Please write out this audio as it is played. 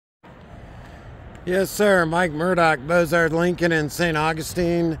Yes, sir. Mike Murdock, Bozard Lincoln in St.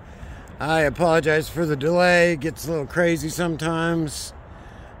 Augustine. I apologize for the delay. It gets a little crazy sometimes.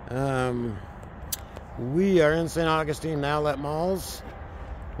 We are in St. Augustine Outlet Malls,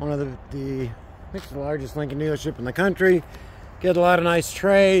 one of the I think it's the largest Lincoln dealership in the country. Get a lot of nice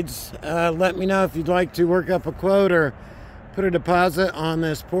trades. Let me know if you'd like to work up a quote or put a deposit on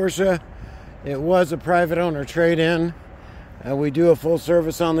this Porsche. It was a private owner trade-in. We do a full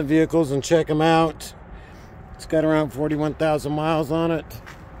service on the vehicles and check them out. It's got around 41,000 miles on it.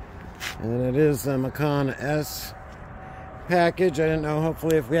 And it is a Macan S package. I didn't know,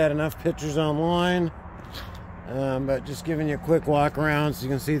 hopefully, if we had enough pictures online. But just giving you a quick walk around so you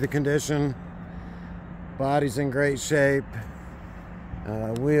can see the condition. Body's in great shape.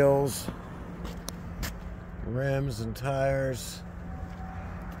 Wheels, rims and tires.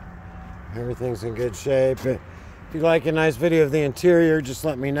 Everything's in good shape. If you'd like a nice video of the interior, just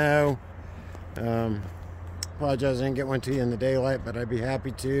let me know. Apologize I didn't get one to you in the daylight, but I'd be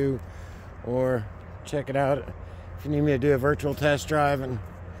happy to. Or check it out. If you need me to do a virtual test drive and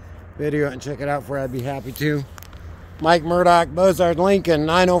video it and check it out for you, I'd be happy to. Mike Murdock, Bozard Lincoln,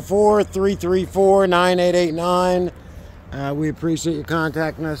 904-334-9889. We appreciate you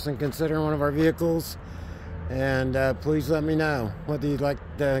contacting us and considering one of our vehicles. And please let me know whether you'd like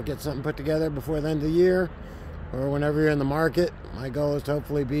to get something put together before the end of the year or whenever you're in the market. My goal is to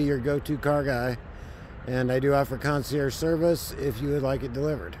hopefully be your go-to car guy. And I do offer concierge service if you would like it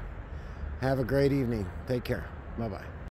delivered. Have a great evening. Take care. Bye-bye.